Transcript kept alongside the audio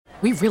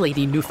We really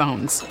need new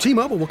phones.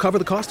 T-Mobile will cover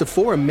the cost of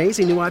 4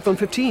 amazing new iPhone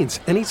 15s,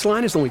 and each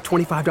line is only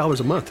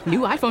 $25 a month. New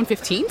iPhone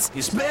 15s?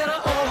 It's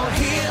better over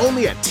here.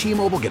 Only at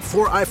T-Mobile, get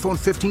 4 iPhone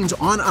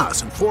 15s on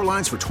us and 4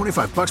 lines for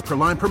 $25 per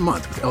line per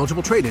month with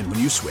eligible trade-in when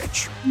you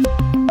switch.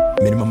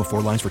 Minimum of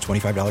 4 lines for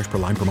 $25 per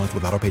line per month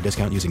with autopay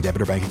discount using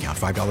debit or bank account.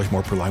 $5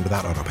 more per line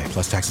without autopay,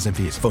 plus taxes and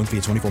fees. Phone fee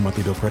at 24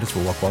 monthly bill credits for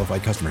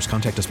well-qualified customers.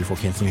 Contact us before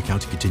canceling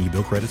account to continue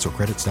bill credits or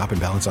credit stop and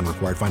balance on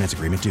required finance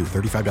agreement due.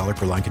 $35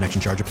 per line connection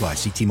charge applies.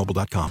 See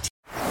T-Mobile.com.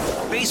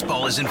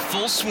 Baseball is in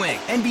full swing.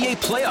 NBA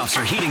playoffs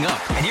are heating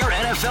up, and your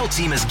NFL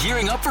team is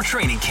gearing up for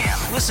training camp.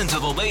 Listen to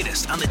the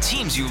latest on the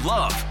teams you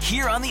love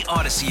here on the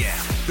Odyssey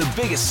app. The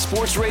biggest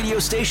sports radio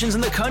stations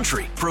in the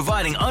country,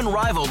 providing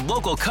unrivaled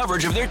local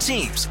coverage of their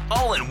teams,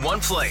 all in one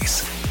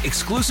place.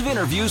 Exclusive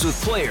interviews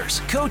with players,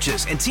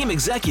 coaches, and team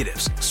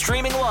executives,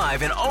 streaming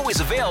live and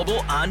always available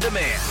on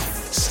demand.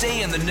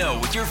 Stay in the know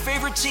with your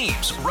favorite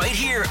teams right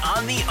here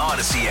on the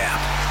Odyssey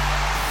app.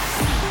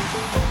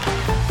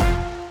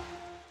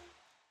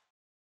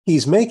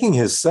 He's making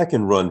his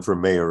second run for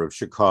mayor of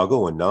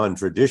Chicago, a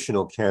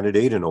non-traditional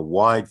candidate in a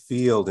wide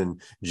field,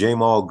 and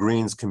Jamal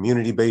Green's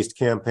community-based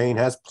campaign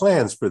has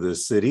plans for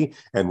this city,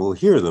 and we'll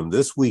hear them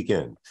this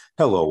weekend.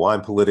 Hello,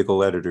 I'm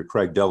political editor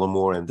Craig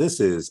Dellamore, and this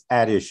is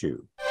At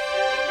Issue.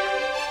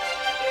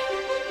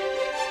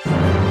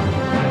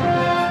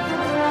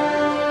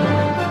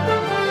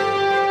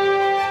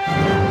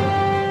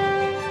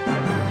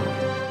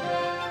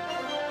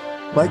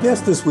 My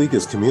guest this week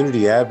is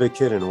community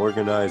advocate and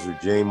organizer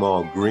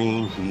Jamal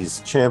Green. He's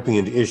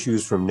championed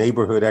issues from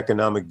neighborhood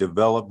economic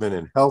development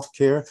and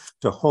healthcare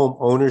to home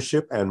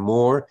ownership and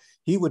more.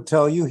 He would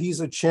tell you he's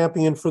a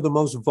champion for the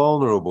most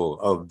vulnerable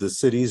of the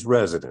city's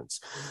residents.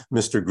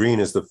 Mr. Green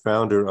is the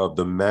founder of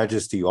the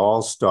Majesty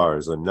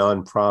All-Stars, a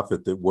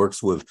nonprofit that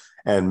works with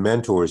and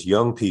mentors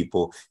young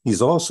people.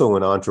 He's also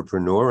an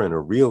entrepreneur and a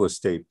real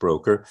estate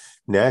broker.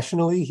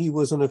 Nationally, he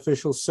was an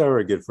official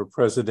surrogate for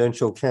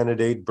presidential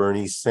candidate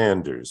Bernie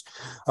Sanders.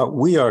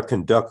 We are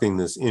conducting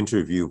this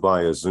interview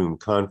via Zoom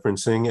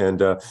conferencing,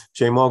 and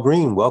Jamal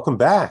Green, welcome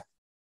back.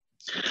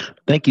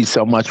 Thank you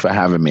so much for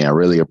having me. I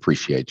really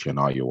appreciate you and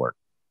all your work.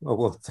 Oh,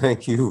 well,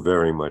 thank you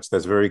very much.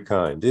 That's very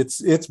kind.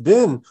 It's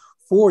been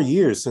 4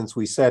 years since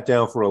we sat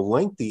down for a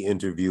lengthy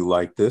interview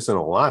like this, and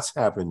a lot's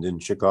happened in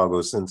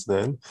Chicago since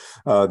then.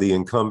 The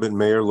incumbent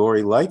mayor,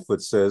 Lori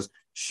Lightfoot, says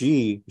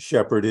she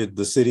shepherded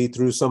the city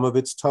through some of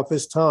its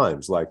toughest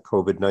times, like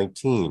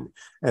COVID-19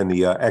 and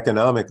the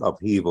economic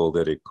upheaval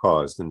that it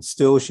caused. And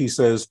still, she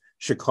says,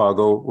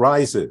 Chicago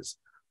rises.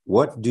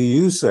 What do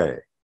you say?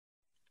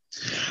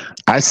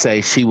 I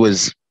say she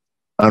was,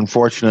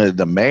 unfortunately,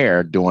 the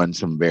mayor during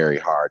some very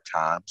hard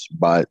times,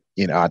 but,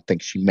 I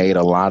think she made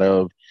a lot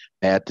of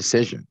bad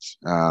decisions.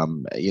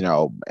 In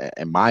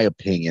my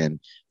opinion,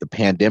 the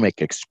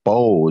pandemic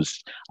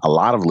exposed a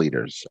lot of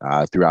leaders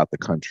throughout the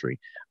country,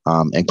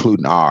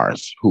 including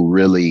ours, who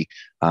really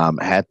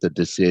had the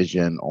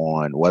decision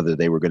on whether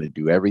they were going to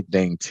do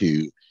everything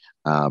to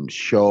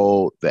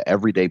show the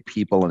everyday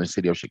people in the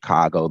city of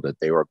Chicago that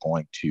they were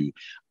going to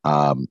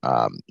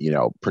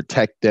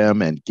protect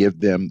them and give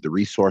them the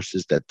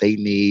resources that they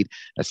need,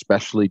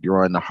 especially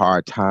during the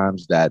hard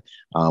times that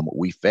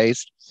we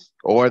faced,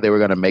 or they were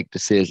going to make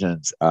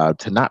decisions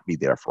to not be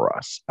there for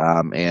us.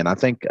 And I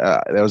think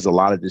there was a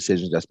lot of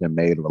decisions that's been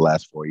made over the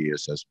last 4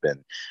 years that's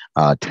been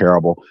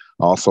terrible.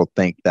 I also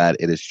think that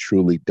it has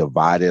truly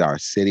divided our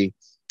city.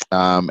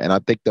 And I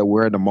think that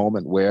we're in a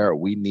moment where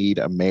we need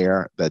a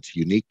mayor that's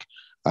unique,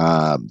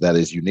 that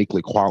is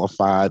uniquely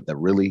qualified, that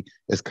really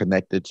is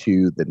connected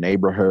to the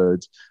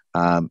neighborhoods.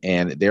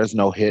 And there's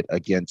no hit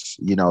against,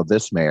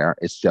 this mayor.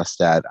 It's just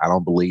that I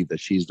don't believe that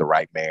she's the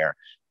right mayor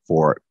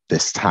for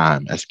this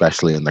time,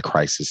 especially in the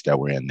crisis that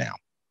we're in now.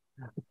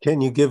 Can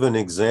you give an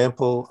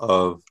example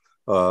of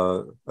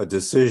a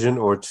decision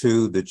or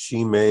two that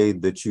she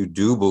made that you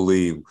do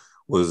believe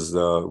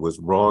was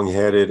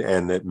wrong-headed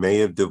and that may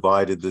have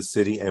divided the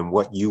city, and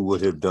what you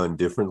would have done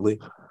differently?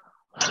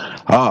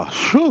 Well,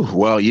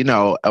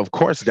 of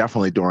course,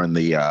 definitely during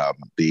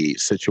the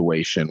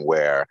situation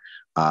where,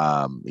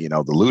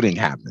 the looting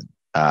happened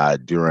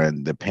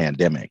during the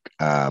pandemic,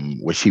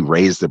 where she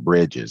raised the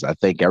bridges. I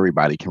think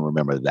everybody can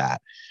remember that.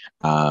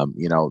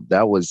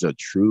 That was a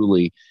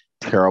truly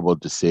terrible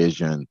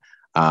decision.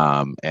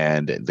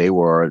 And they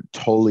were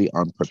totally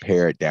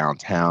unprepared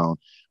downtown.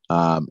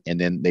 And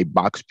then they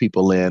boxed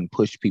people in,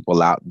 pushed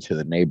people out into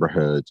the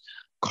neighborhoods,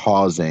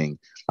 causing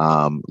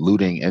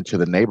looting into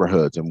the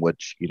neighborhoods, in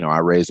which, I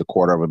raised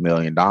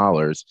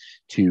 $250,000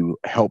 to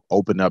help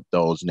open up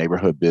those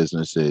neighborhood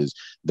businesses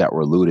that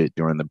were looted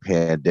during the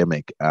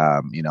pandemic,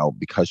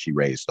 because she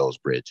raised those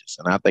bridges.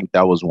 And I think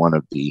that was one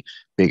of the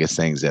biggest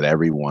things that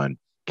everyone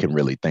can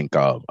really think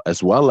of,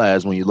 as well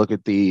as when you look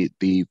at the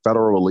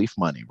federal relief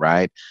money,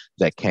 right,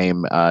 that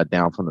came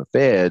down from the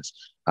feds.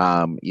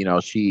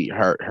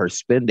 Her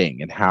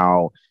spending and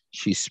how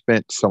she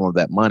spent some of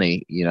that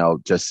money,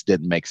 just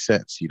didn't make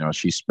sense.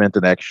 She spent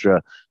an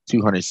extra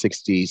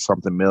 260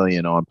 something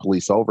million on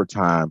police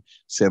overtime,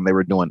 saying they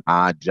were doing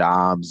odd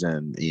jobs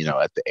and,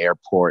 at the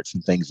airports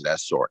and things of that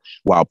sort.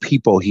 While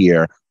people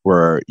here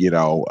were, they're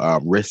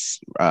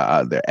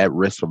at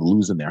risk of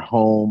losing their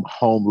home,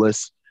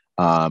 homeless,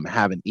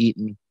 haven't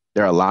eaten.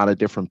 There are a lot of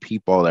different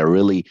people that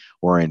really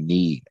were in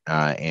need.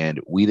 And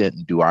we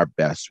didn't do our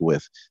best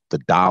with the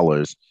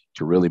dollars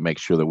to really make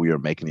sure that we were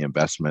making the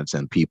investments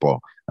in people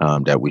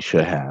that we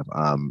should have.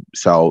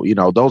 So,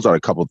 those are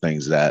a couple of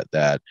things that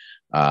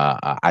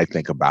I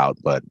think about,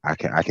 but I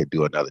could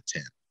do another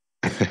 10.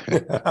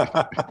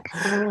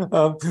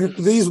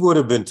 These would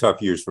have been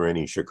tough years for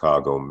any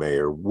Chicago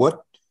mayor.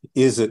 What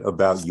is it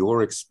about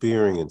your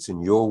experience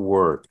and your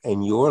work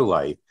and your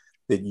life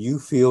that you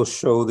feel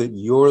show that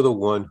you're the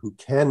one who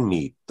can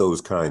meet those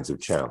kinds of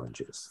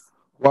challenges?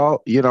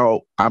 Well,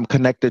 I'm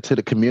connected to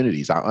the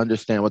communities. I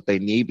understand what they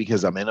need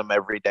because I'm in them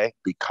every day,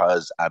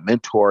 because I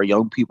mentor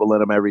young people in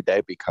them every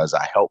day, because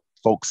I help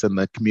folks in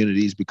the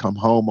communities become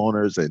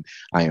homeowners, and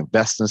I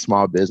invest in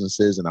small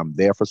businesses, and I'm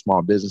there for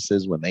small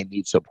businesses when they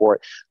need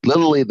support.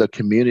 Literally the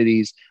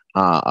communities,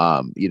 that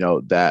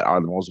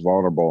are the most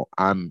vulnerable,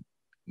 I'm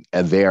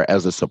there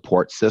as a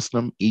support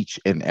system each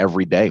and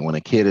every day. When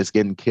a kid is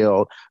getting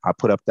killed, I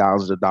put up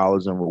thousands of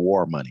dollars in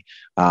reward money.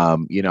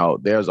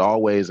 There's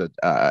always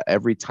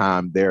every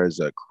time there's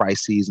a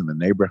crisis in the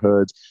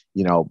neighborhoods,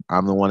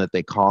 I'm the one that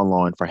they call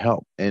on for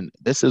help. And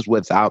this is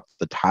without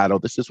the title.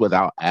 This is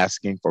without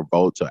asking for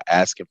votes or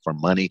asking for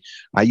money.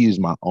 I use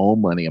my own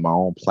money and my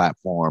own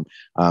platform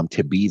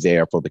to be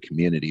there for the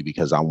community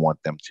because I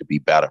want them to be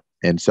better.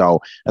 And so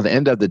at the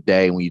end of the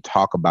day, when you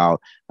talk about,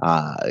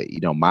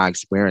 my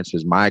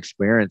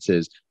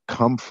experiences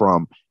come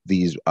from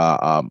these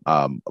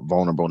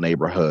vulnerable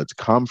neighborhoods,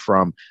 come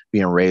from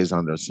being raised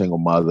under a single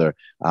mother,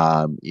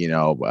 and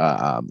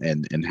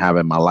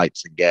having my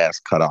lights and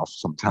gas cut off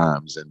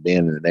sometimes, and being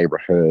in the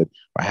neighborhood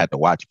where I had to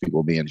watch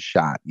people being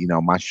shot.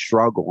 My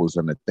struggles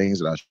and the things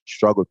that I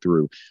struggled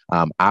through.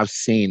 I've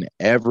seen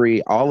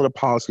all of the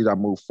policies I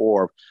move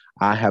forward.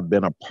 I have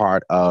been a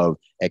part of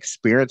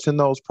experiencing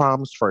those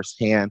problems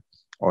firsthand,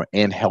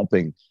 and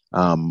helping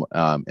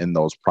in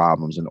those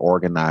problems and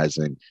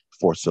organizing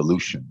for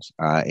solutions.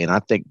 And I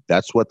think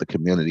that's what the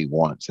community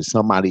wants, is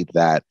somebody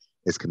that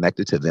is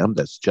connected to them,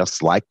 that's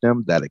just like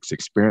them, that has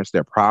experienced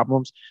their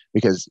problems,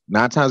 because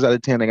 9 times out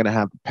of 10, they're going to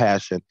have the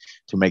passion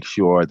to make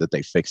sure that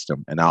they fix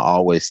them. And I'll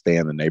always stay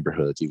in the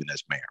neighborhoods, even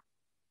as mayor.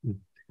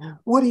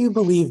 What do you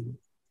believe,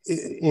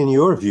 in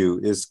your view,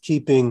 is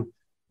keeping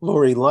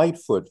Lori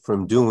Lightfoot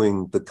from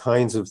doing the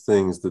kinds of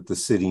things that the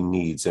city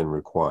needs and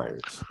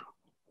requires?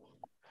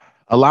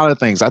 A lot of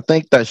things. I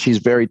think that she's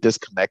very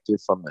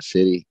disconnected from the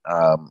city,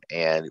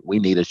 and we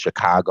need a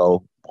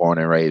Chicago born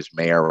and raised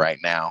mayor right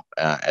now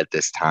at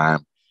this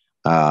time,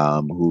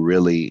 who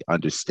really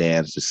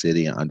understands the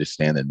city and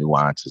understands the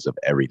nuances of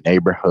every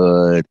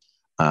neighborhood,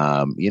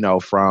 from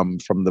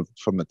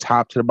the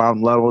top to the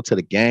bottom level, to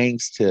the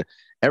gangs, to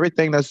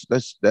everything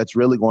that's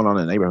really going on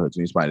in the neighborhoods.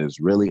 And somebody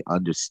is really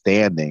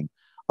understanding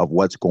of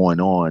what's going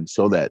on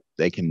so that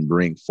they can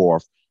bring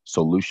forth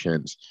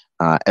solutions,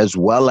 as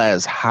well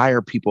as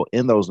hire people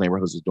in those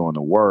neighborhoods that's doing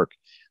the work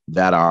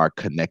that are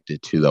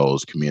connected to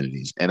those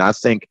communities. And I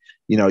think,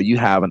 you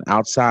have an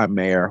outside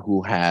mayor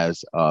who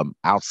has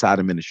outside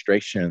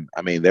administration.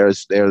 I mean,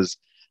 there's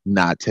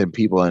not 10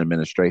 people in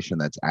administration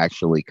that's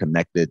actually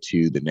connected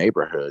to the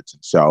neighborhoods.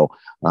 And so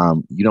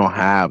you don't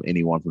have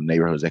anyone from the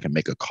neighborhoods that can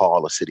make a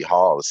call to City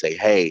Hall to say,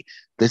 hey,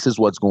 this is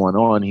what's going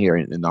on here,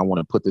 and I want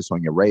to put this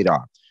on your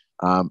radar.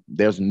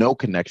 There's no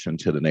connection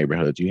to the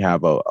neighborhoods. You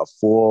have a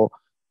full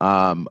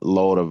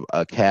load of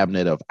a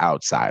cabinet of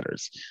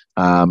outsiders.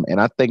 And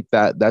I think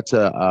that that's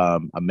a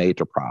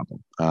major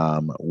problem.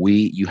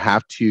 You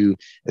have to,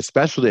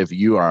 especially if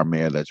you are a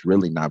mayor that's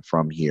really not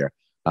from here,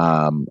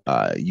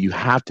 you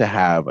have to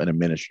have an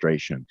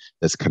administration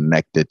that's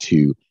connected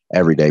to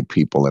everyday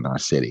people in our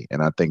city.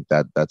 And I think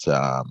that's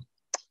a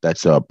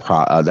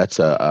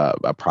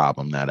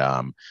problem that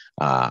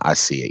I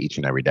see each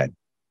and every day.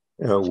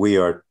 We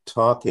are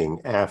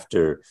talking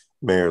after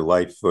Mayor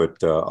Lightfoot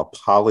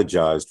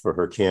apologized for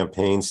her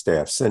campaign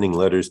staff sending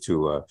letters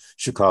to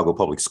Chicago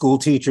public school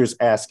teachers,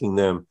 asking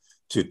them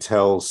to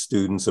tell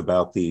students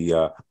about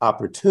the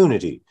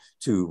opportunity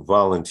to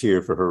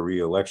volunteer for her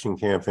reelection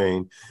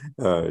campaign.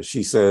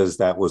 She says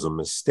that was a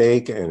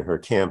mistake and her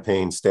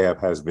campaign staff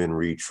has been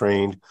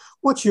retrained.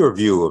 What's your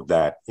view of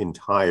that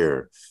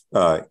entire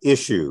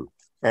issue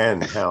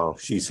and how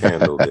she's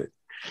handled it?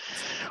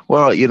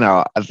 Well,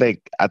 I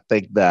think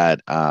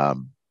that,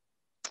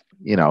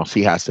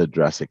 she has to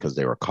address it because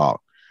they were caught.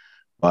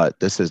 But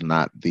this is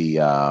not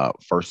the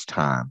first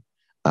time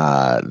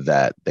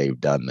that they've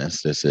done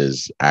this. This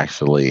is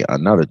actually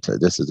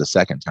this is the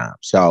second time.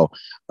 So,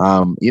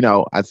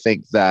 I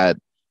think that,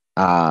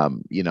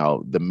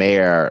 the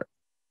mayor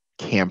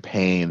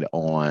campaigned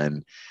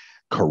on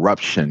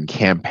corruption,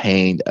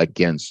 campaigned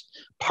against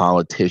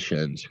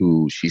politicians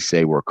who she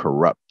say were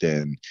corrupt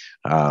and,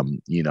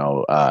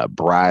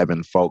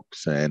 bribing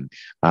folks. And,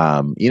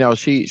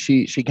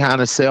 she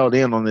kind of sailed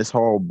in on this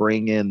whole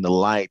bring in the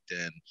light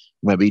and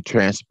I'm going to be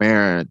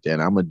transparent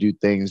and I'm going to do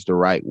things the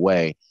right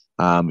way.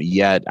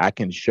 Yet I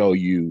can show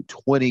you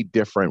 20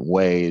 different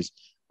ways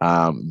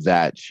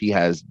that she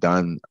has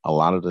done a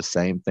lot of the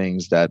same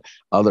things that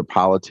other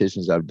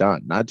politicians have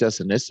done, not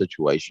just in this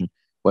situation,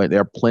 but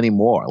there are plenty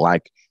more.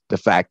 Like the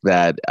fact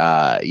that,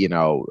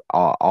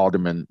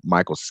 Alderman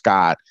Michael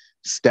Scott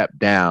stepped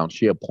down.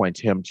 She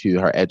appoints him to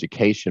her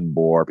education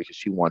board because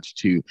she wants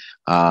to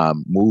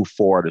move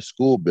forward a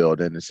school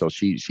building. And so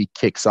she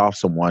kicks off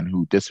someone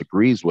who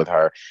disagrees with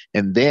her.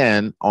 And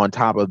then on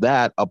top of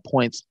that,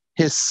 appoints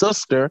his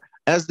sister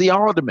as the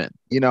alderman,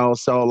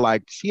 so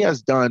like she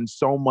has done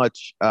so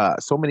much,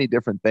 so many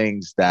different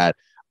things that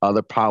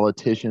other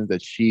politicians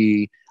that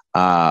she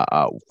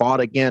fought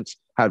against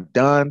have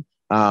done.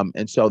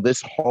 And so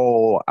this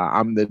whole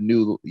I'm the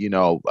new,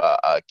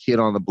 kid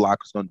on the block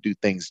who's going to do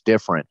things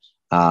different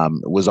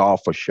was all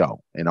for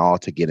show and all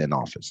to get in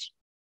office.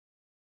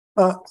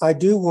 I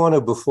do want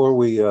to, before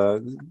we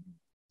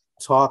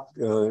talk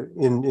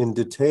in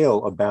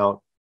detail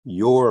about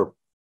your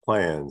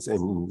plans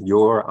and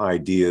your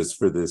ideas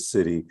for this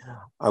city,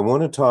 I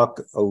want to talk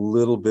a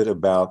little bit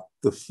about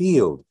the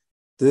field.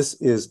 This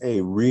is a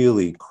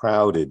really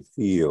crowded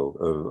field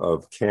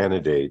of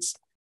candidates.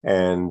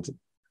 And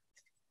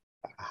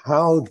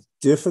how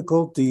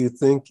difficult do you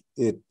think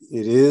it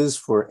is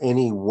for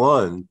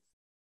anyone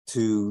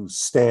to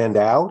stand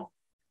out?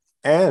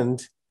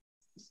 And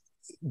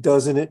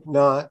does it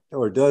not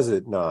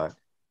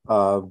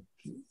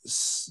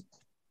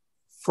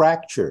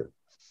fracture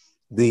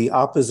the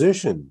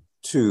opposition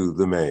to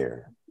the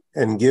mayor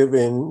and give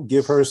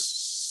her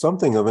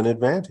something of an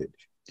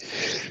advantage?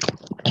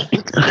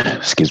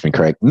 Excuse me,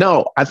 Craig.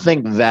 No, I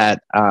think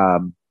that, I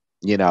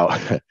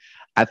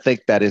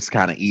think that it's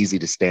kind of easy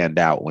to stand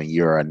out when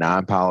you're a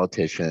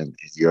non-politician and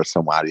you're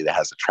somebody that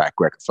has a track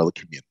record for the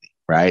community,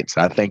 right? So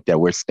I think that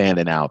we're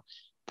standing out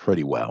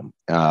pretty well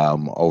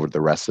over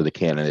the rest of the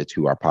candidates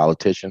who are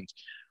politicians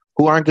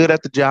who aren't good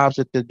at the jobs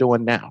that they're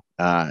doing now.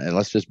 And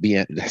let's just be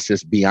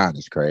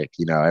honest, Craig.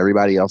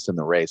 Everybody else in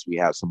the race, we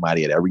have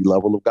somebody at every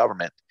level of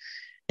government,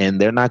 and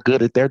they're not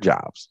good at their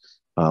jobs,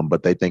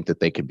 but they think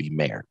that they can be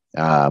mayor.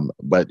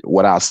 But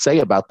what I'll say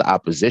about the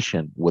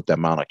opposition with the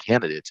amount of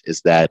candidates is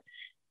that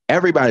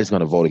everybody's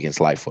going to vote against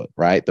Lightfoot,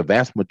 right? The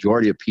vast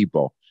majority of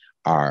people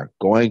are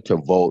going to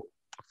vote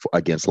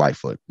against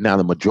Lightfoot. Now,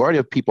 the majority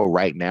of people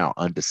right now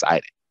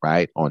undecided,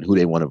 right, on who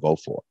they want to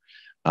vote for.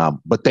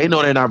 But they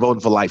know they're not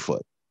voting for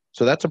Lightfoot.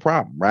 So that's a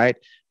problem, right?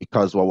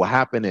 Because what will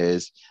happen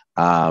is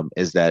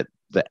that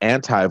the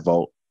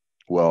anti-vote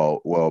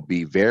will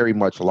be very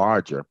much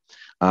larger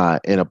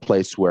in a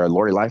place where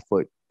Lori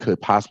Lightfoot could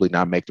possibly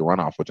not make the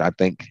runoff, which I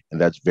think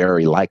that's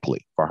very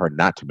likely for her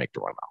not to make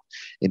the runoff.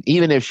 And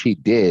even if she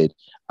did,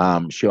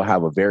 she'll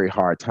have a very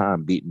hard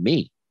time beating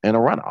me in a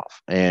runoff.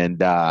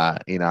 And,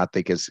 I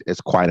think it's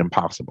quite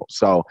impossible.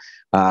 So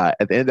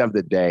at the end of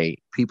the day,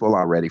 people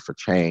are ready for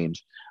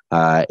change.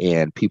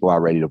 And people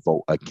are ready to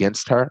vote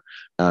against her.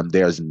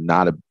 There's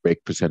not a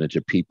big percentage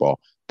of people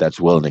that's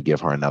willing to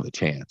give her another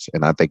chance.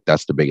 And I think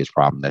that's the biggest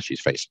problem that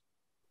she's facing.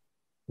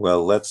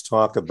 Well, let's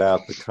talk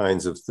about the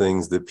kinds of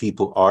things that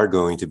people are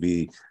going to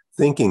be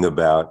thinking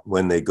about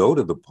when they go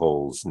to the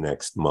polls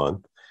next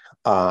month.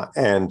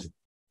 And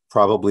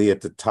probably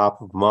at the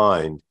top of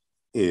mind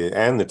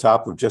and the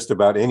top of just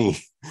about any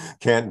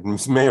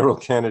mayoral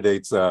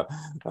candidate's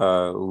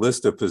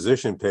list of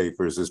position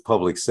papers is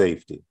public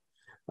safety.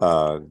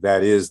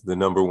 That is the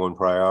number one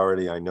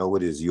priority. I know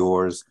it is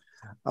yours.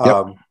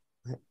 Yep.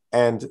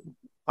 And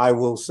I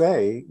will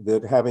say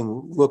that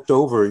having looked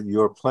over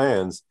your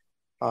plans,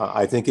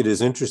 I think it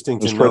is interesting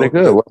to know. Pretty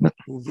good.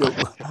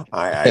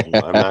 I'm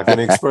not going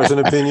to express an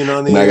opinion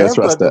on the air,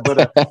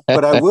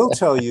 but I will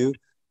tell you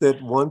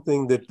that one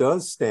thing that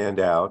does stand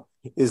out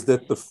is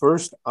that the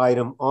first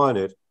item on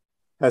it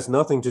has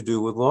nothing to do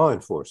with law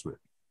enforcement.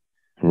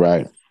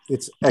 Right.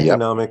 It's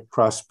economic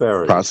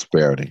prosperity.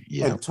 Prosperity,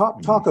 yeah. And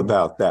talk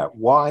about that.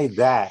 Why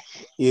that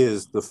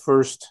is the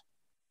first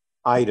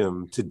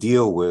item to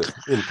deal with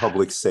in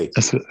public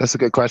safety. That's a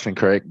good question,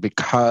 Craig,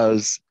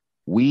 because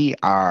we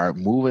are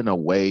moving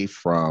away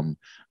from,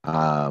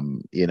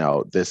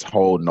 this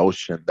whole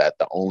notion that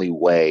the only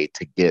way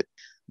to get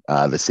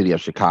the city of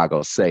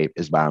Chicago safe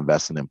is by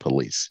investing in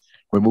police.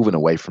 We're moving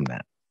away from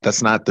that.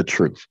 That's not the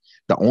truth.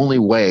 The only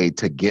way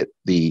to get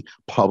the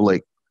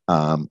public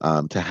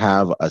to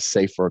have a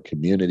safer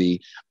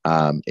community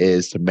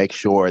is to make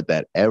sure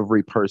that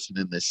every person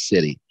in this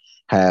city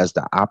has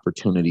the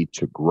opportunity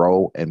to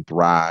grow and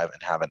thrive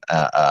and have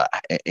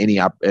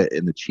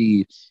and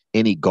achieve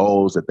any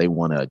goals that they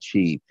want to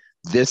achieve.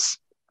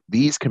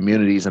 These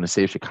communities in the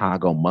city of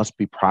Chicago must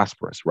be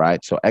prosperous,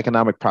 right? So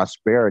economic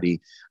prosperity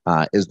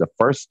is the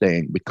first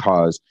thing,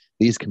 because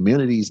these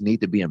communities need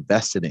to be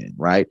invested in,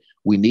 right?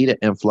 We need an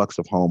influx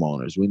of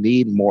homeowners. We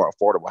need more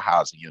affordable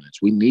housing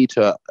units. We need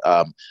to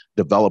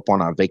develop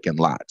on our vacant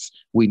lots.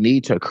 We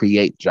need to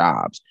create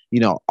jobs.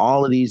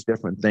 All of these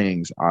different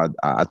things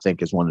I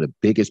think is one of the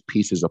biggest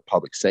pieces of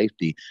public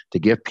safety, to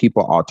give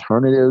people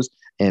alternatives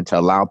and to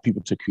allow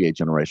people to create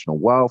generational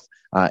wealth,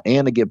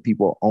 and to give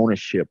people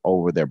ownership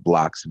over their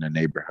blocks and their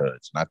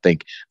neighborhoods. And I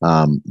think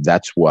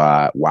that's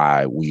why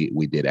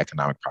we did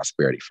economic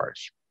prosperity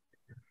first.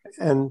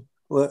 And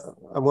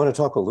I want to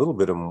talk a little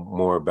bit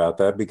more about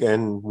that,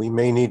 and we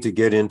may need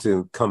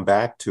to come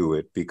back to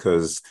it,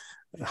 because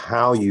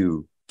how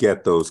you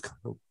get those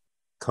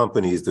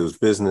companies, those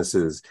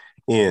businesses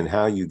in,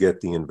 how you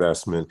get the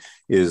investment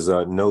is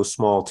no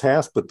small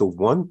task. But the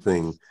one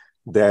thing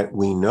that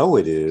we know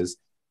it is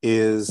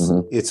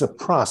it's a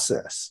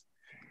process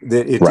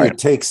that it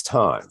takes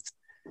time.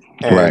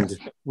 And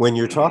when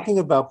you're talking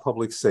about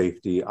public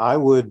safety, I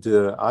would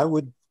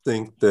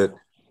think that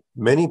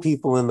many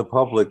people in the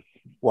public,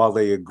 while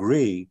they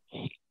agree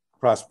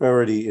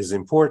prosperity is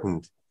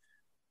important,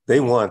 they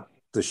want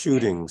the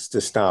shootings to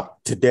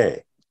stop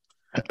today.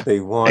 They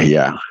want,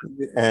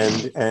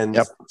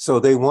 so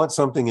they want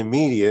something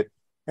immediate.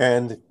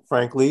 And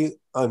frankly,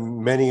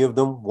 many of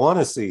them want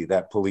to see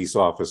that police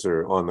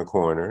officer on the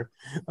corner,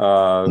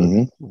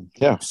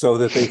 so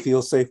that they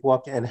feel safe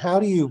walking. And how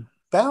do you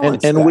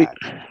balance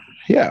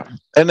that?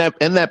 And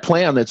that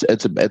plan,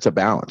 it's a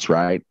balance,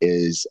 right?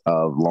 Is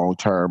of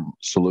long-term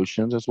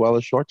solutions as well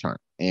as short-term.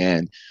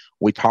 And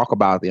we talk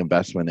about the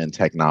investment in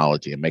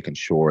technology and making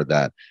sure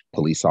that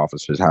police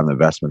officers have the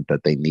investment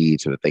that they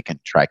need so that they can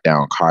track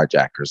down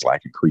carjackers,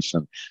 like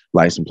increasing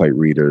license plate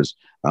readers,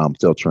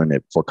 filtering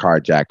it for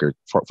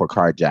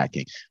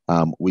carjacking.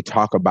 We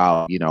talk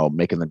about,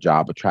 making the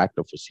job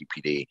attractive for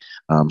CPD,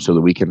 so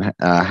that we can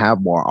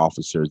have more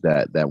officers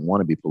that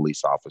want to be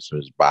police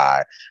officers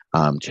by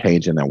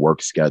changing their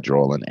work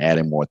schedule and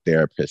adding more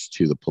therapists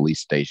to the police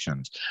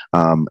stations.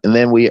 And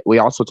then we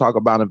also talk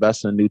about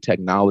investing in new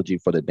technology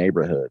for the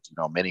neighborhoods.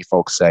 Many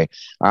folks say,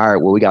 all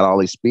right, well, we got all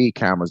these speed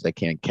cameras that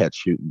can't catch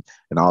shooting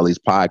and all these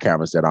pod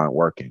cameras that aren't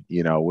working.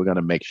 We're going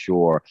to make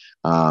sure,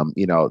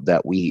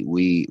 that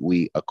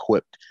we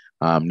equipped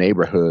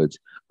neighborhoods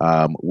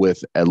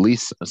with at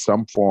least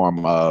some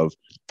form of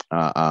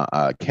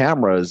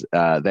cameras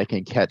that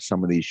can catch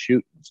some of these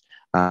shootings,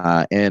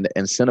 and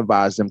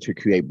incentivize them to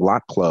create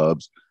block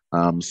clubs,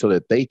 so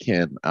that they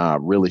can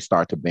really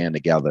start to band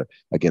together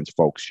against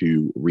folks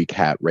who wreak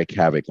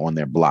havoc on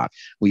their block.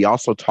 We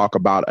also talk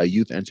about a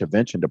youth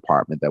intervention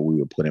department that we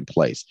would put in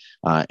place,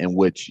 in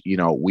which,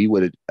 we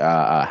would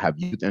have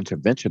youth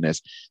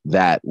interventionists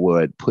that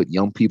would put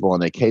young people on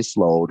their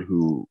caseload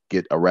who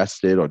get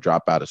arrested or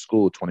drop out of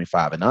school,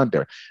 25 and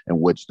under, in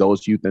which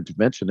those youth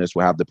interventionists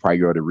will have the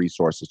priority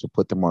resources to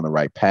put them on the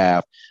right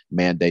path,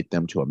 mandate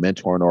them to a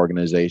mentoring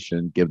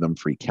organization, give them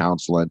free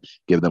counseling,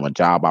 give them a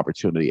job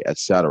opportunity,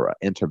 etc.,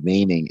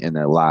 intervening in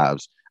their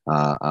lives,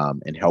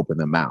 and helping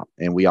them out.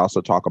 And we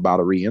also talk about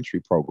a reentry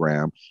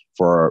program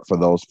for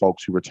those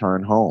folks who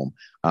return home,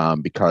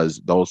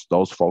 because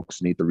those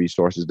folks need the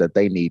resources that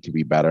they need to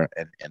be better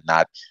and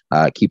not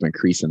keep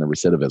increasing the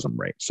recidivism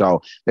rate.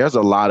 So there's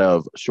a lot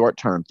of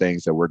short-term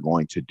things that we're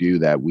going to do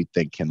that we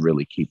think can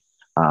really keep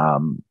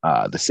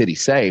the city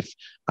safe.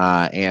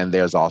 And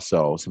there's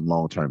also some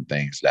long-term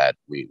things that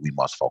we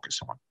must focus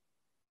on.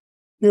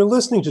 You're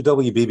listening to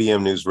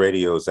WBBM News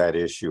Radio's At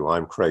Issue.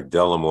 I'm Craig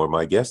Dellimore.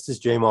 My guest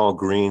is Ja'Mal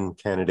Green,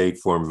 candidate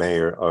for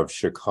mayor of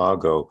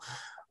Chicago.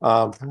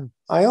 I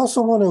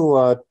also want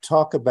to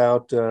talk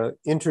about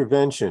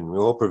intervention,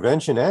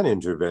 prevention and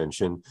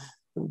intervention,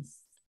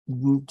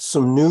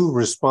 some new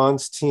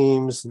response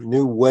teams,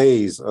 new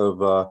ways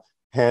of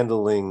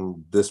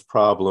handling this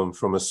problem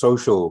from a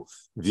social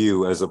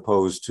view as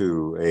opposed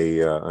to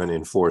an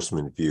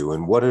enforcement view.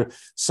 And what are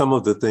some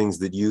of the things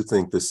that you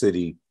think the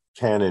city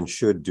can and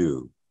should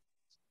do?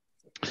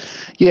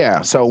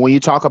 Yeah. So when you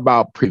talk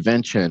about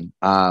prevention,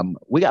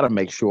 we got to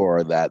make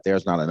sure that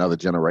there's not another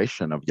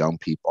generation of young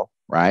people,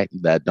 right,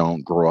 that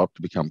don't grow up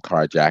to become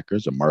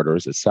carjackers or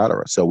murderers, et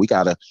cetera. So we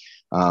got to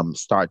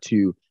start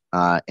to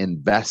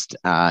invest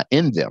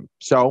in them.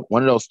 So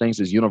one of those things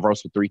is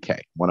universal 3K,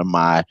 one of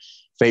my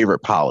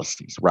favorite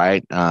policies,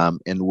 right,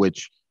 in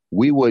which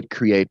we would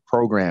create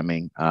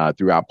programming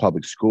throughout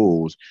public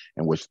schools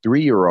in which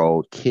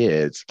 3-year-old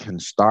kids can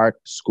start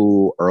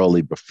school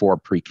early before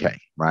pre-K,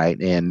 right?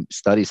 And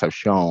studies have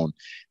shown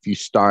if you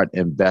start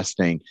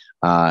investing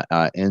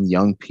in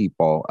young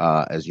people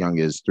as young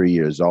as 3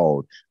 years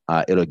old,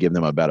 it'll give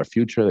them a better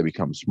future. They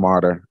become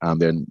smarter.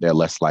 They're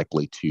less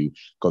likely to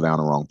go down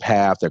the wrong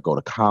path. They'll go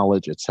to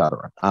college, et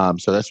cetera.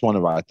 So that's one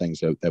of our things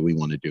that we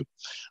want to do.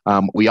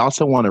 We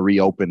also want to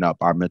reopen up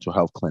our mental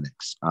health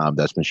clinics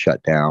that's been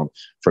shut down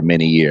for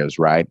many years,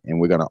 right? And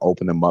we're going to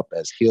open them up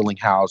as healing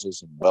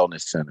houses and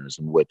wellness centers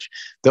in which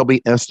there'll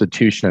be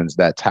institutions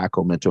that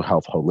tackle mental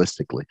health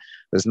holistically.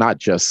 It's not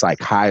just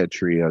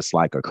psychiatry. It's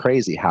like a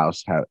crazy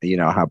house, how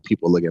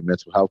people look at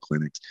mental health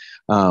clinics,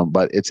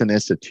 but it's an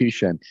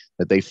institution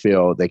that they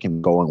feel they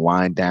can go and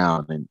wind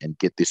down and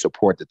get the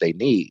support that they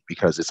need,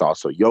 because it's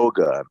also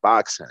yoga and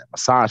boxing and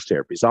massage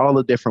therapies, all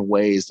the different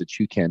ways that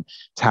you can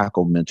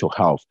tackle mental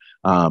health.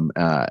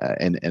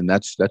 And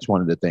that's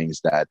one of the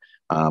things that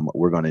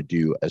we're going to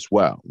do as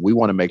well. We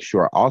want to make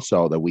sure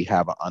also that we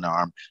have an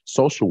unarmed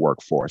social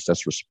workforce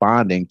that's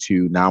responding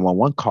to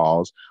 911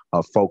 calls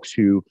of folks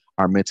who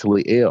are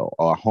mentally ill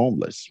or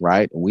homeless,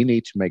 right? And we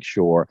need to make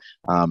sure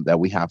that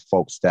we have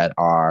folks that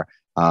are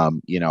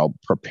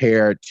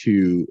prepared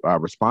to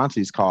respond to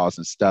these calls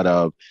instead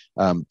of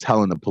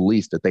telling the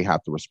police that they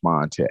have to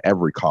respond to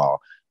every call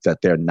that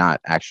they're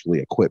not actually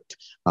equipped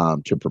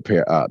to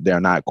prepare. They're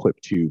not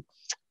equipped to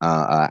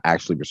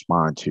actually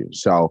respond to.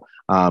 So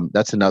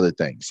that's another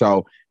thing.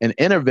 So an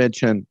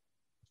intervention,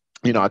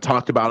 I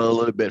talked about it a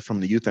little bit from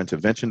the Youth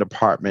Intervention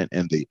Department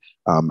and the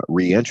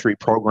reentry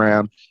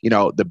program.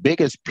 The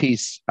biggest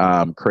piece,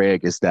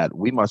 Craig, is that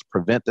we must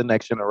prevent the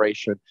next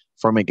generation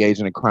from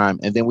engaging in crime,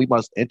 and then we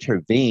must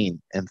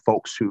intervene in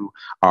folks who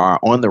are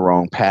on the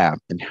wrong path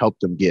and help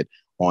them get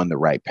on the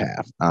right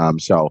path.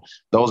 So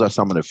those are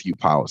some of the few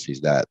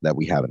policies that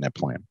we have in that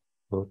plan.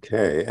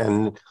 Okay,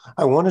 and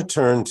I want to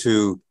turn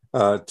to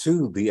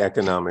the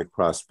economic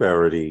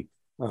prosperity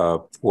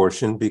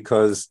portion,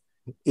 because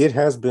it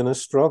has been a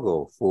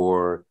struggle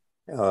for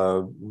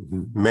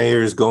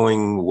mayors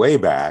going way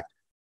back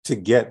to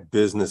get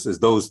businesses,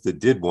 those that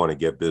did want to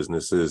get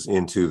businesses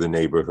into the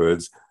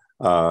neighborhoods.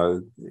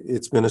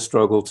 It's been a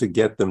struggle to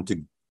get them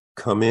to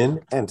come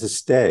in and to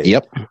stay.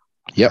 Yep.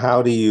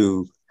 How do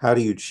you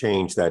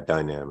change that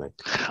dynamic?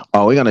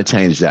 Oh, we're going to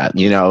change that.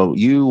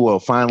 You will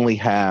finally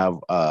have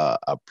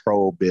a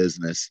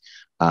pro-business,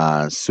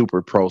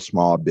 super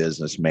pro-small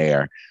business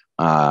mayor,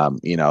 in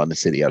the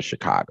city of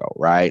Chicago,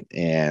 right?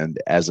 And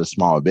as a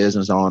small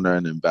business owner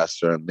and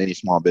investor in many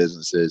small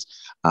businesses,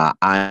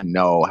 I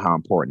know how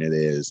important it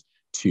is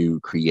to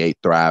create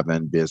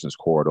thriving business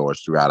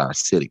corridors throughout our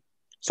city.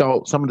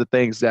 So some of the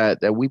things that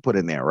we put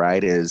in there,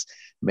 right, is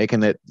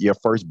making it your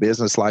first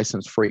business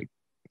license free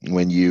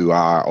when you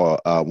are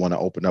want to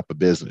open up a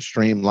business,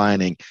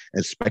 streamlining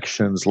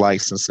inspections,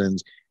 licensing,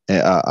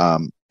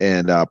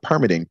 and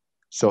permitting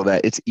so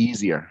that it's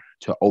easier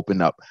to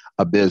open up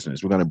a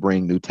business. We're going to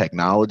bring new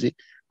technology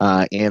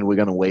and we're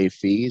going to waive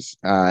fees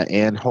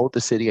and hold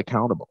the city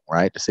accountable,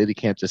 right? The city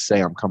can't just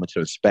say, I'm coming to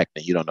inspect,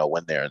 and you don't know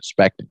when they're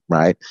inspecting,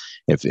 right?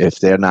 If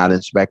they're not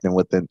inspecting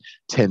within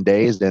 10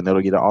 days, then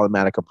it'll get an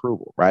automatic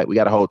approval, right? We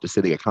got to hold the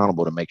city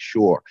accountable to make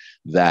sure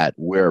that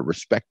we're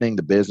respecting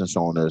the business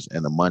owners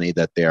and the money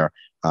that they're,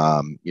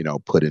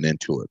 putting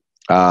into it.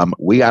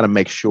 We got to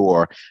make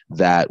sure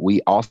that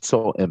we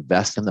also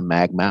invest in the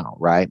Mag Mile,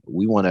 right?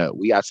 We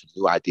got some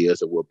new ideas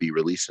that we'll be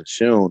releasing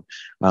soon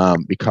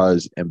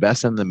because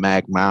investing in the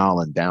Mag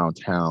Mile in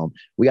downtown,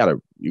 we got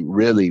to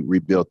really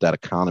rebuild that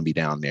economy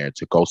down there.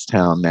 It's a ghost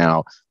town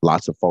now.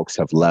 Lots of folks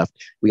have left.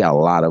 We got a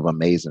lot of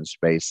amazing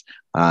space.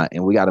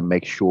 And we got to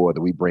make sure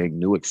that we bring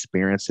new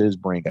experiences,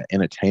 bring an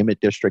entertainment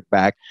district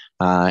back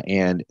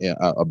and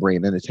bring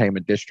an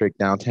entertainment district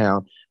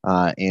downtown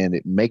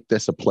and make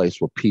this a place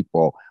where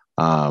people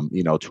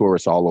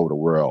tourists all over the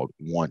world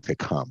want to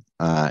come.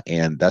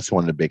 And that's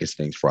one of the biggest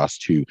things for us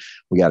too.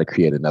 We got to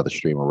create another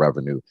stream of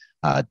revenue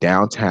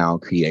downtown,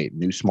 create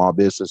new small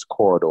business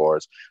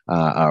corridors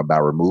by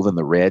removing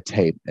the red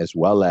tape as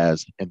well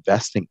as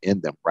investing in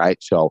them, right?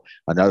 So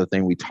another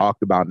thing we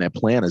talked about in that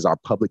plan is our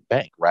public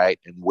bank, right?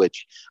 In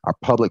which our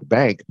public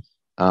bank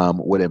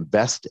would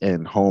invest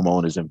in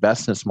homeowners,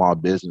 invest in small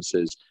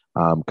businesses,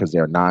 because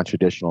they're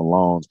non-traditional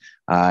loans,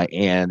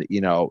 and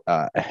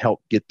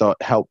help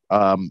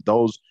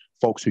those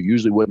folks who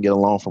usually wouldn't get a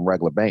loan from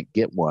regular bank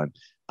get one,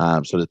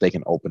 so that they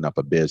can open up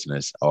a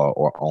business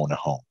or own a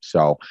home.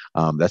 So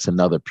that's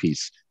another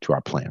piece to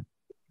our plan.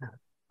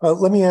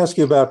 Let me ask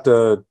you about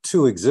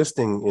two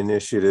existing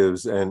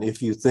initiatives, and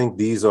if you think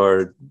these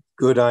are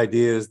good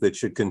ideas that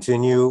should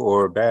continue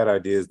or bad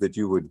ideas that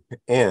you would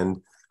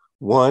end.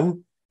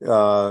 One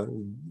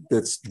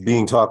that's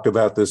being talked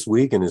about this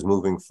week and is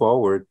moving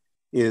forward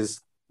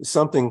is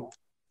something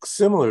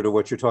similar to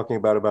what you're talking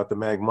about the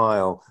Mag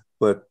Mile,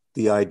 but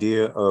the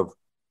idea of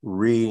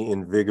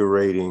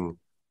reinvigorating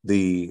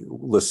the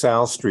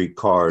LaSalle Street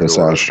corridor.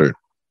 LaSalle Street.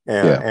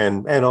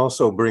 And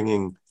also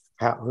bringing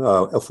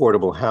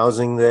affordable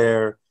housing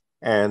there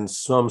and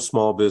some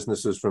small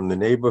businesses from the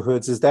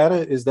neighborhoods. Is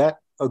that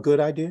a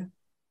good idea?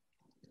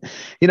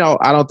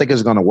 I don't think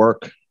it's going to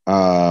work.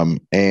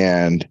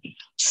 And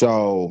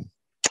so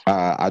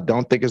I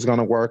don't think it's going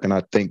to work. And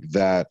I think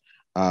that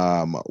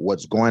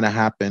what's going to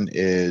happen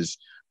is,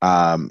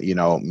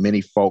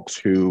 many folks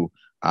who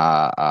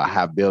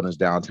have buildings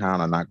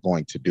downtown are not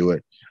going to do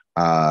it.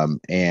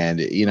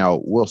 And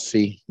we'll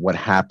see what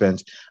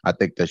happens. I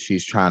think that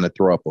she's trying to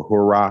throw up a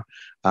hoorah.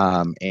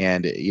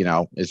 And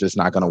it's just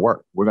not going to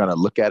work. We're going to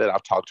look at it.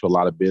 I've talked to a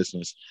lot of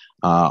business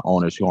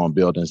owners who own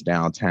buildings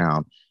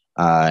downtown.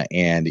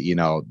 And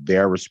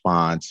their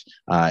response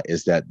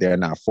is that they're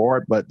not for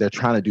it, but they're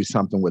trying to do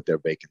something with their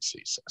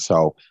vacancies.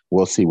 So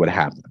we'll see what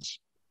happens.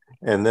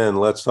 And then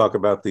let's talk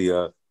about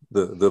the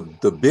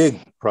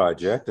big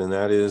project, and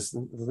that is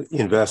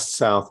Invest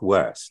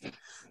Southwest.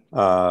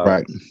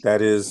 Right.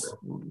 That is,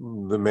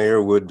 the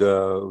mayor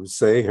would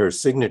say, her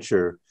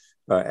signature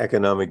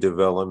economic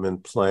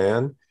development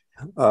plan.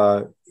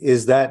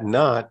 Is that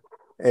not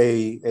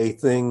a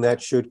thing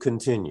that should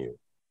continue?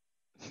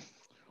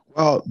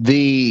 Well,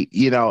 the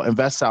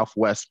Invest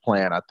Southwest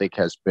plan, I think,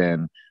 has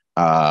been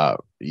I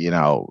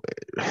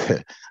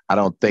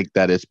don't think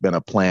that it's been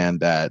a plan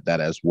that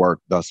has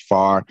worked thus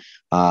far.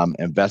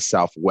 Invest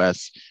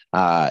Southwest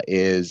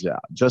is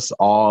just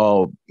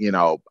all,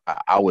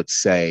 I would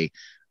say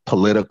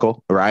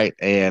political, right?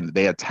 And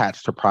they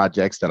attach to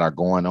projects that are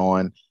going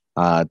on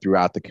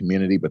throughout the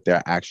community, but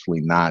they're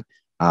actually not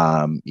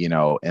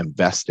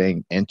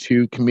investing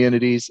into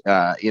communities. They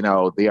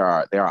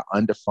are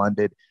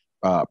underfunded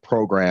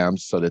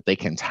programs so that they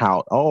can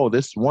tout, oh,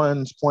 this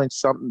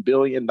 $1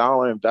 billion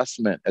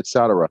investment, et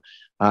cetera.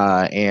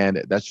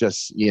 And that's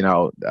just,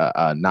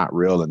 not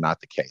real and not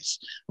the case.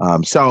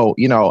 So,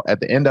 at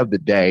the end of the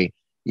day,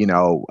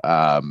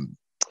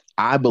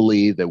 I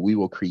believe that we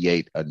will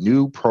create a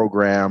new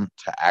program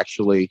to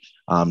actually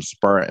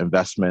spur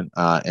investment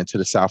into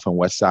the South and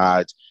West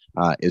sides.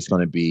 It's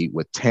going to be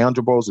with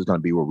tangibles. It's going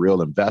to be with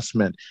real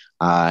investment.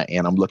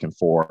 And I'm looking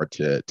forward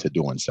to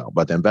doing so.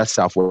 But the Invest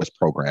Southwest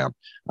program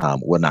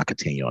will not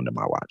continue under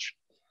my watch.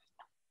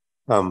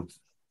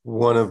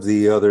 One of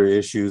the other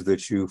issues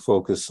that you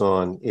focus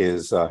on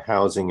is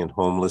housing and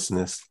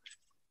homelessness.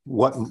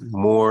 What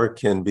more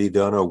can be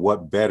done, or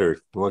what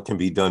can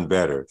be done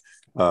better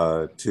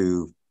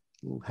to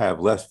have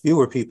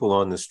fewer people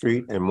on the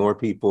street and more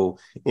people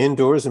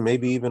indoors and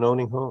maybe even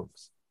owning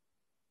homes?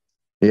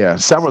 Yeah,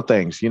 several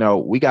things.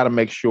 We got to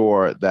make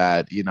sure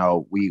that,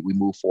 we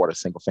move forward a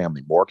single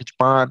family mortgage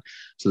bond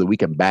so that we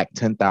can back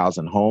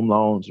 10,000 home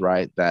loans,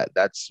 right?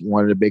 That's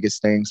one of the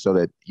biggest things, so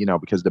that,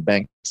 because the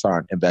banks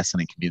aren't investing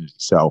in communities.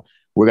 So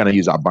we're going to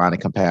use our bonding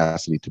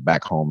capacity to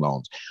back home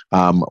loans.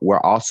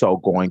 We're also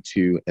going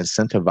to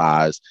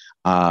incentivize,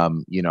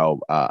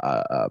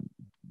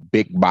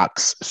 big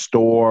box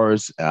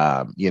stores,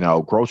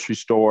 grocery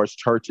stores,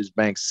 churches,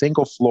 banks,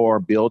 single floor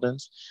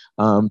buildings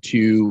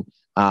to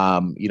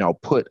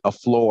put a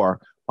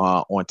floor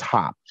on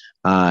top.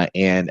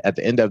 And at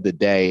the end of the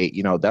day,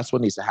 that's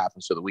what needs to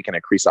happen so that we can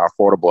increase our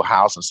affordable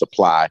housing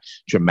supply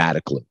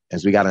dramatically,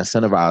 as we got to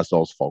incentivize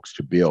those folks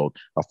to build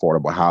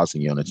affordable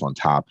housing units on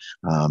top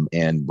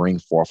and bring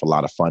forth a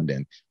lot of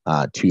funding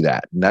to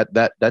that. And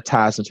that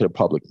ties into the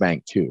public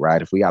bank too,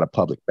 right? If we got a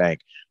public bank,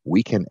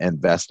 we can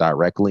invest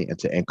directly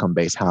into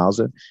income-based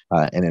housing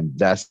and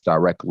invest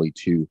directly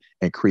to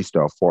increase the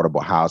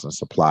affordable housing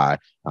supply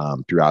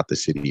throughout the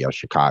city of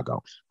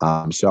Chicago.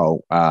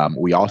 So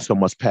we also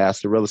must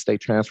pass the real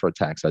estate transfer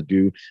tax. I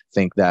do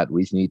think that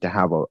we need to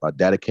have a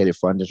dedicated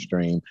funding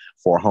stream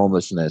for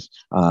homelessness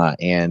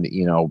and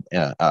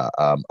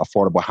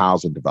affordable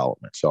housing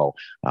development. So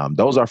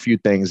those are a few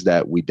things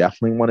that we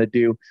definitely want to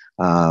do,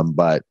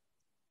 but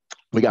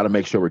we got to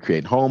make sure we're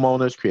creating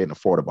homeowners, creating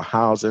affordable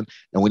housing,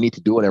 and we need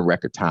to do it in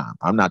record time.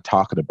 I'm not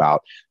talking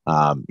about,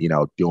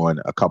 doing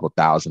a couple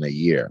thousand a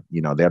year.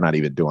 They're not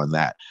even doing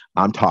that.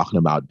 I'm talking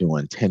about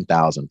doing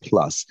 10,000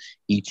 plus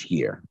each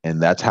year. And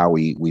that's how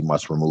we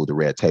must remove the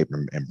red tape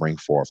and bring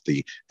forth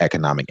the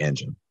economic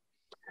engine.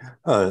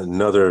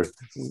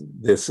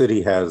 The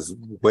city has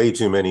way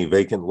too many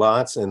vacant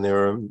lots, and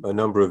there are a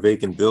number of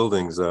vacant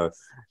buildings.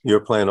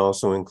 Your plan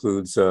also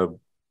includes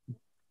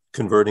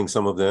converting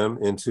some of them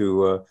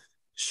into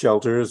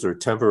shelters or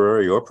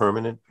temporary or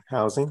permanent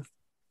housing?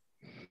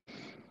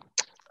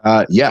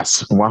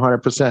 Yes,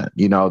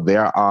 100%.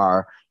 There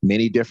are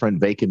many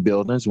different vacant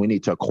buildings. We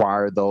need to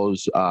acquire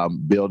those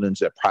buildings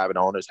that private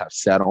owners have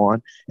sat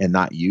on and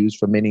not used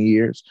for many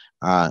years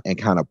and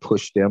kind of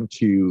push them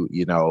to,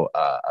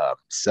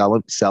 sell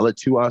it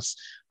to us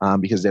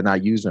because they're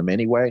not using them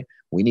anyway.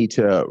 We need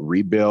to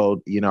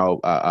rebuild, we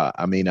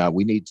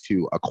need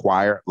to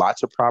acquire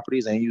lots of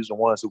properties and use the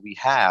ones that we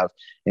have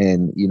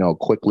and,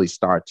 quickly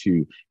start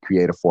to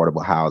create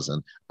affordable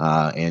housing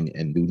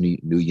and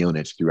new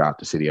units throughout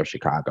the city of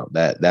Chicago.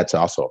 That's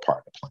also a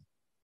part of the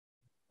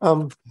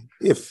plan.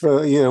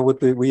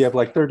 We have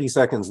like 30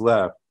 seconds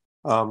left.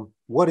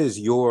 What is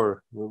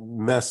your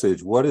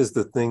message? What is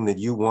the thing that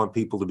you want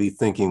people to be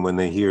thinking when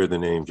they hear the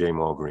name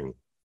Jamal Greene?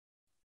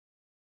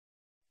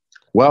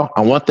 Well,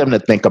 I want them to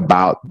think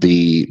about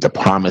the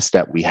promise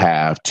that we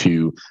have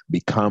to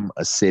become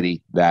a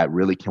city that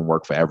really can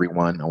work for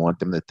everyone. I want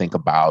them to think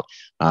about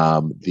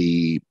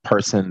the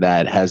person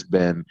that has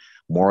been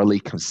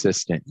morally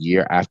consistent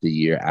year after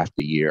year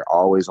after year,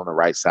 always on the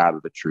right side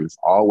of the truth,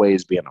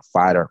 always being a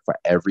fighter for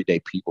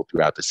everyday people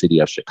throughout the city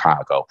of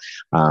Chicago.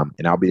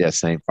 And I'll be that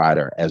same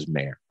fighter as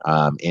mayor.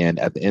 And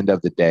at the end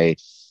of the day,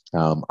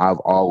 I've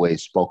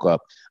always spoke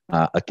up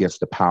against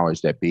the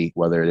powers that be,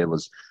 whether it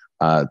was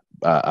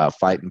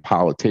fighting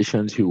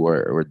politicians who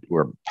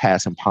were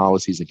passing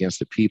policies against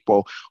the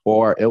people,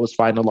 or it was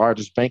fighting the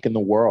largest bank in the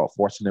world,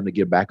 forcing them to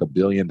give back $1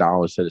 billion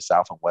to the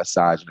South and West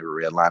sides and the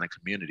Redlining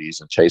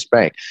communities and Chase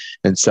Bank.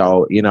 And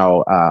so,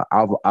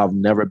 I've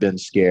never been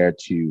scared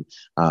to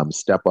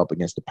step up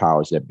against the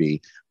powers that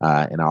be,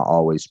 and I'll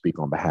always speak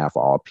on behalf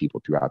of all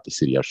people throughout the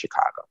city of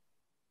Chicago.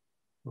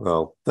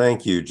 Well,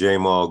 thank you,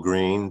 Jamal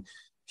Greene.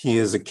 He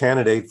is a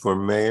candidate for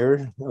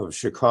mayor of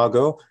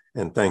Chicago.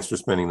 And thanks for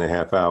spending the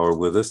half hour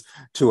with us.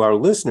 To our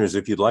listeners,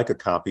 if you'd like a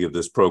copy of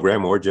this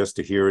program or just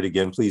to hear it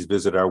again, please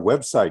visit our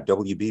website,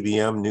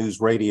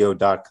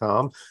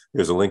 WBBMNewsRadio.com.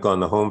 There's a link on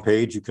the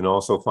homepage. You can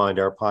also find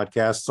our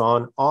podcasts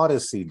on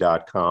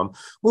Odyssey.com.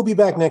 We'll be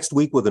back next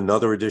week with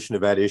another edition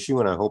of At Issue,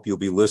 and I hope you'll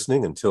be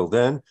listening. Until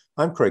then,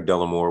 I'm Craig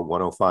Dellamore,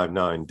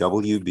 105.9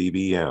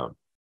 WBBM.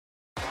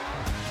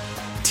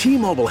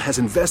 T-Mobile has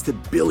invested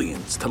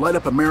billions to light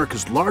up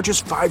America's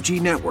largest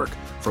 5G network,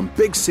 from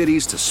big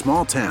cities to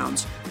small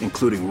towns,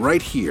 including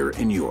right here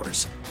in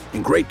yours.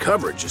 And great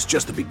coverage is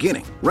just the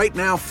beginning. Right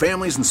now,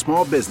 families and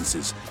small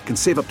businesses can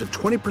save up to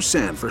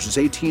 20% versus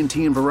AT&T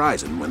and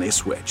Verizon when they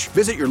switch.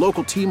 Visit your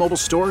local T-Mobile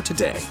store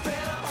today.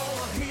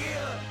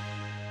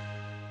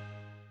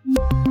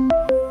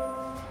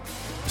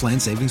 Plan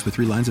savings with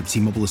 3 lines of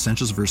T-Mobile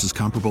Essentials versus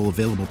comparable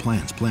available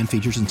plans. Plan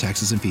features and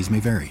taxes and fees may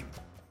vary.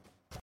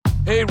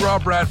 Hey,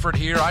 Rob Bradford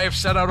here. I have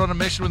set out on a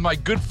mission with my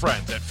good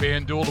friends at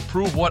FanDuel to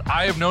prove what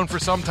I have known for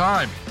some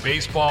time.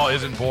 Baseball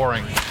isn't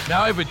boring.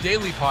 Now I have a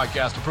daily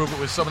podcast to prove it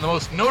with some of the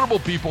most notable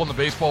people in the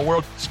baseball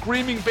world,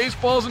 screaming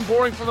baseball isn't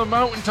boring from the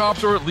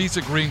mountaintops, or at least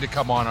agreeing to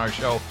come on our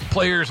show.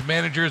 Players,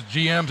 managers,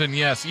 GMs, and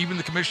yes, even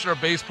the commissioner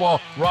of baseball,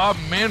 Rob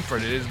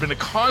Manfred. It has been a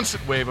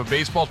constant wave of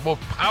baseball's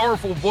most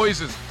powerful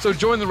voices. So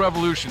join the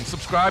revolution.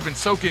 Subscribe and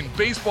soak in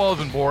Baseball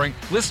Isn't Boring.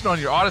 Listen on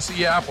your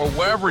Odyssey app or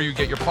wherever you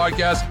get your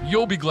podcasts.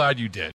 You'll be glad you did.